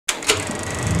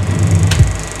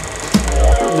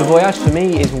The Voyage for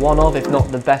me is one of, if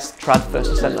not the best trad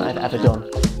first ascent that I've ever done.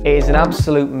 It is an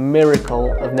absolute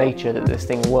miracle of nature that this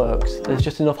thing works. There's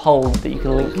just enough hold that you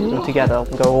can link them together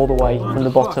and go all the way from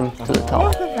the bottom to the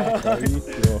top.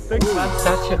 That's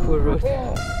such a cool route.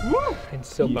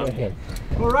 It's so bumpy.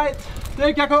 Alright,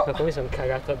 take Jacopo! Come mi sono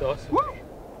cagato addosso.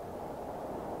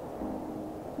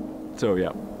 So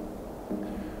yeah,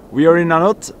 we are in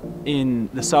Annot, in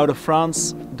the south of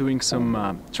France, doing some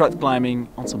trad climbing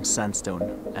on some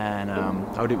sandstone. And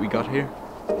how did we got here?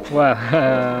 Well,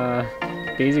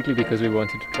 basically because we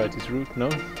wanted to try this route, no?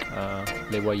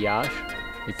 Le Voyage.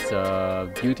 It's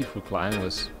a beautiful climb. It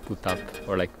was put up,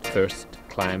 or like first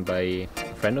climbed by a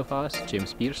friend of ours,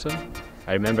 James Pearson.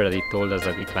 I remember that he told us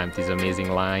that he climbed this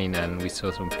amazing line, and we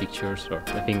saw some pictures. Or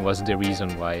I think was the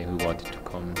reason why we wanted to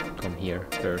come here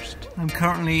first. I'm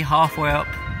currently halfway up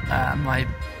my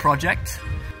project.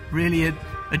 Really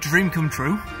a dream come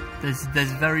true. There's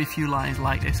very few lines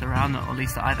like this around, or at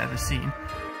least that I've ever seen.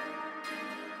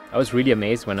 I was really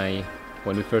amazed when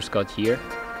we first got here.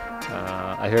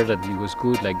 I heard that it was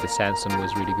good, like the sandstone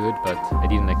was really good, but I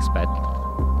didn't expect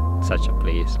such a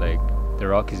place. Like the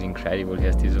rock is incredible. It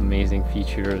has these amazing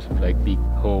features, like big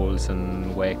holes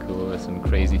and wackos and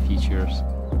crazy features.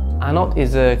 Annot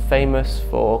is famous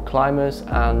for climbers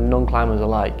and non-climbers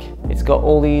alike. It's got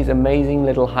all these amazing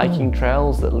little hiking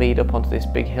trails that lead up onto this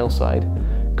big hillside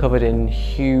covered in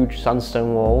huge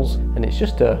sandstone walls, and it's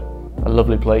just a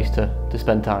lovely place to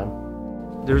spend time.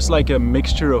 There's like a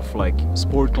mixture of like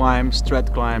sport climbs,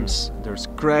 trad climbs, there's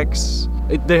cracks.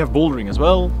 They have bouldering as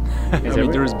well. I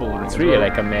mean, there is bouldering. It's really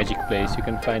like a magic place. You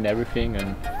can find everything,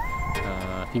 and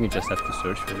I think you just have to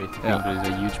search for it. I think there is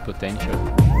a huge potential.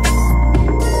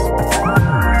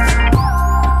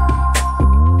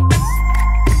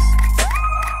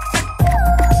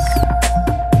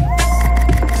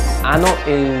 Annot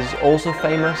is also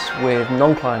famous with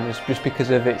non-climbers just because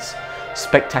of its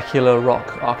spectacular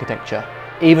rock architecture.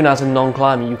 Even as a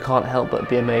non-climber, you can't help but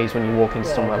be amazed when you walk into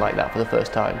somewhere like that for the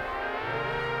first time.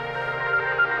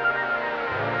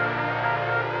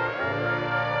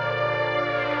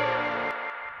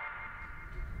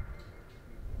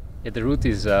 Yeah, the route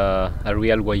is a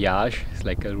real voyage. It's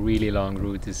like a really long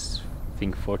route. It's, I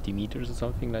think, 40 meters or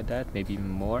something like that, maybe even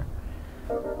more.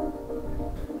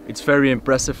 It's very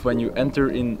impressive when you enter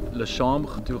in Le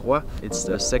Chambre du Roi. It's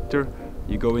the sector.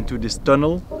 You go into this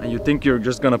tunnel and you think you're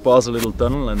just gonna pass a little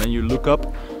tunnel, and then you look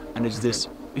up and it's this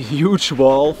huge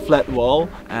wall, flat wall.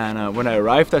 And when I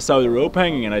arrived, I saw the rope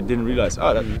hanging, and I didn't realize,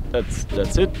 oh,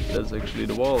 that's it. That's actually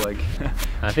the wall. Like,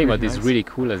 I think what is really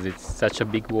cool is it's such a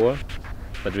big wall,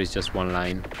 but there is just one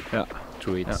line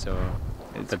through it, so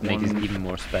that makes it even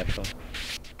more special.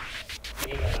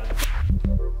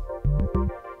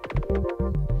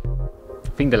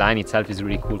 I think the line itself is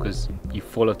really cool because you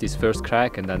follow this first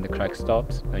crack and then the crack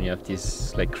stops, and you have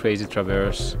this like crazy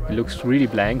traverse. It looks really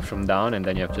blank from down, and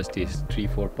then you have just these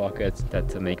 3-4 pockets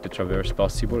that make the traverse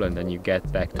possible, and then you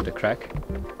get back to the crack.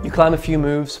 You climb a few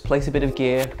moves, place a bit of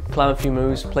gear, climb a few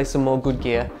moves, place some more good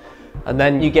gear, and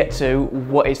then you get to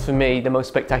what is for me the most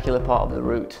spectacular part of the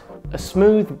route. A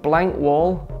smooth blank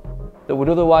wall that would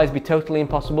otherwise be totally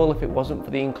impossible if it wasn't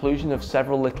for the inclusion of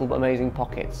several little amazing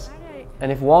pockets.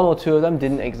 And if one or two of them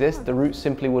didn't exist, the route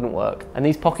simply wouldn't work. And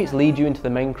these pockets lead you into the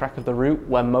main crack of the route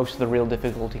where most of the real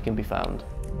difficulty can be found.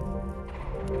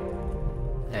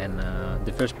 And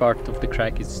the first part of the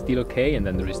crack is still okay, and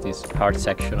then there is this hard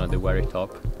section at the very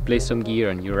top. Place some gear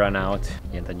and you run out,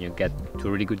 and then you get to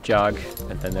a really good jog,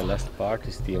 and then the last part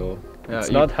is still... it's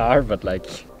not hard, but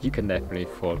like you can definitely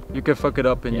fall. You can fuck it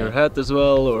up in your head as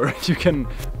well, or you can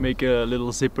make a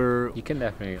little zipper. You can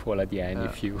definitely fall at the end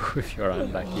if you're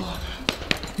unlucky.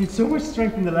 Need so much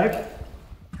strength in the leg.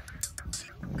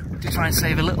 To try and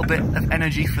save a little bit of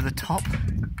energy for the top,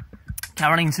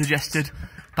 Caroline suggested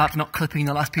perhaps not clipping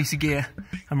the last piece of gear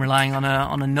and relying on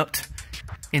a nut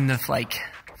in the flake.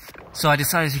 So I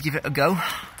decided to give it a go,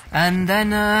 and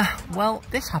then well,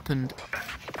 this happened.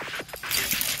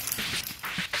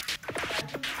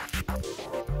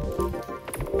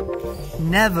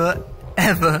 Never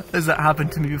ever has that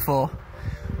happened to me before.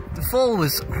 The fall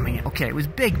was, I mean, okay, it was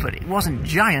big, but it wasn't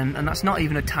giant, and that's not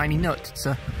even a tiny nut. It's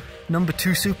a number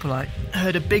 2 superlight. I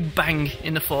heard a big bang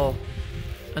in the fall,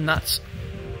 and that's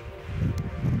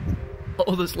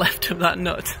all that's left of that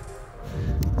nut.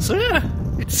 So yeah,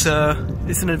 it's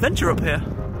an adventure up here.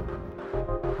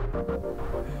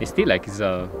 It's still like it's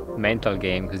a mental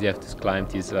game because you have to climb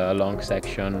this long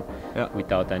section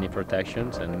without any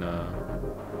protections, and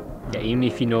yeah, even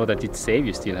if you know that it's safe,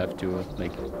 you still have to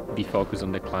like be focused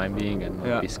on the climbing and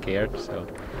not be scared. So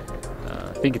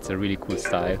I think it's a really cool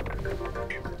style.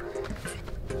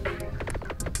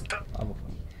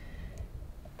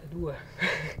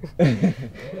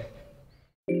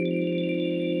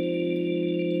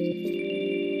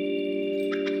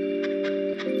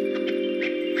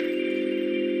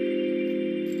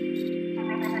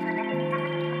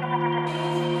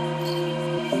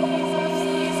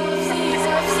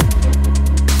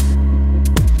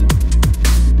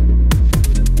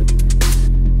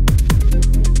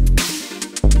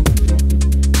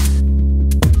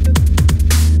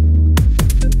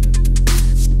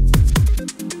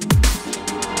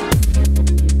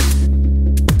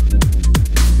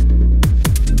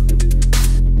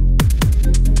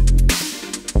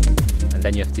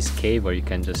 Then you have this cave where you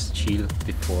can just chill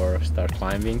before start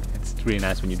climbing. It's really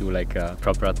nice when you do like a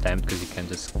proper attempt because you can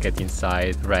just get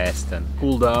inside, rest and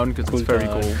Cool down because it's very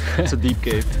down. cold. It's a deep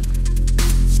cave.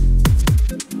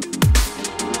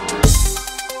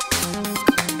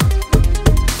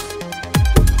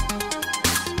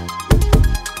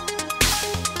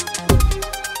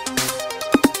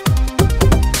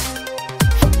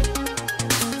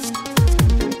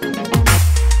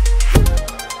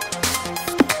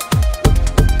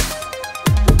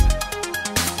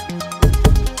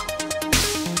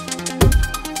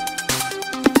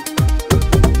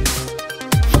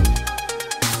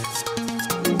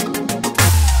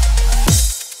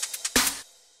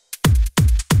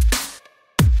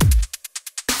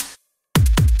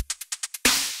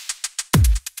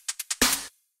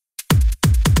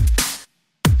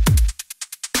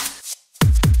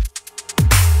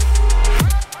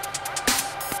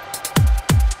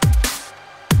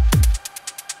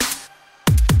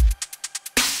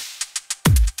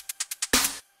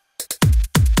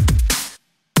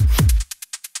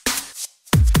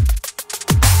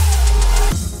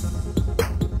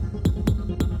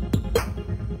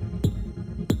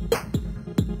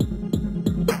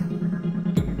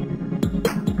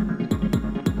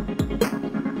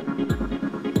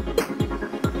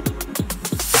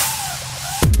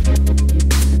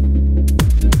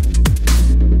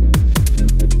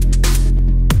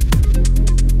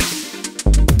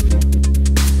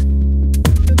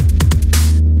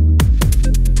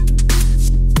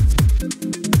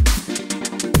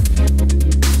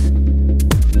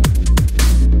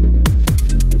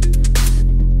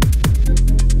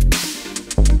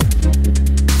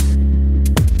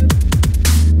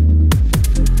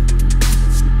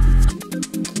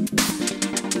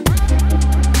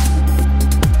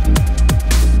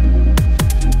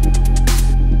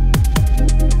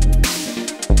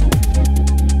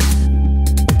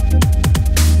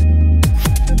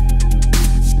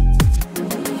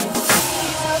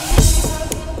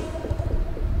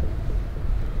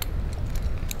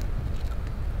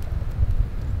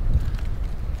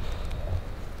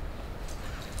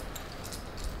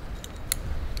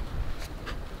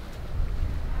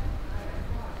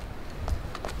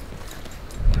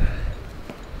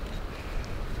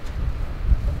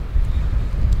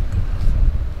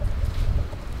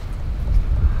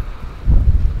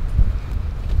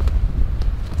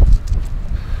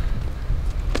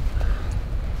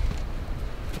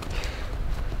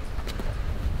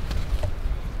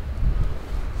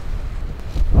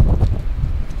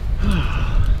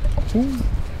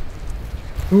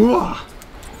 Whoa.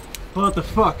 What the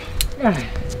fuck?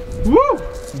 Woo!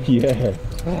 yeah.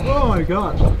 Oh my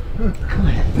god.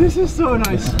 This is so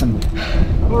nice.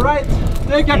 Alright,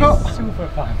 there you go. Super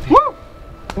fun. Woo!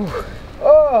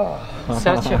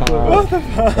 Such a cool. What the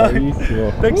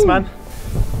fuck? Thanks, man.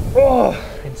 Oh,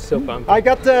 It's so bumpy. I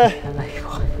got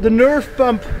the nerve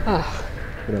bump,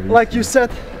 like you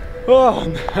said. Oh,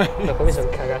 Dopo mi sono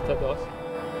cagato addosso.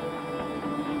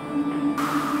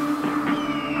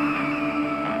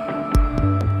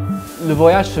 The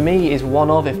Voyage for me is one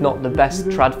of, if not the best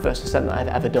trad first ascent that I've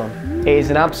ever done. It is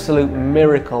an absolute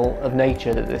miracle of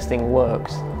nature that this thing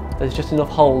works. There's just enough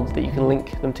holds that you can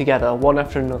link them together one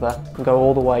after another and go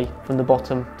all the way from the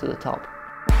bottom to the top.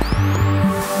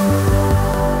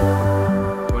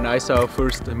 When I saw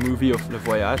first a movie of Le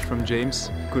Voyage from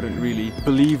James, couldn't really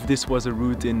believe this was a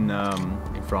route in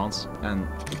France, and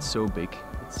it's so big.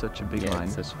 It's such a big line.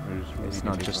 It's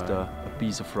not just a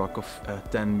piece of rock of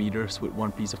 10 meters with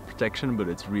one piece of protection, but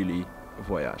it's really a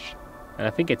Voyage. And I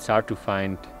think it's hard to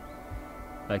find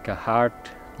like a hard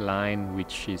line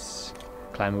which is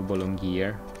climbable on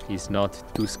gear, is not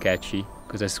too sketchy,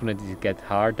 because as soon as it gets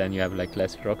hard then you have like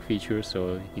less rock features,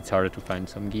 so it's harder to find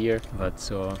some gear. But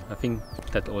so I think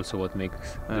that also what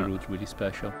makes the route really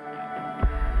special.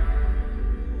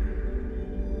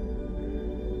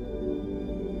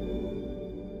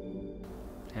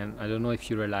 And I don't know if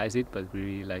you realize it, but we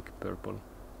really like purple.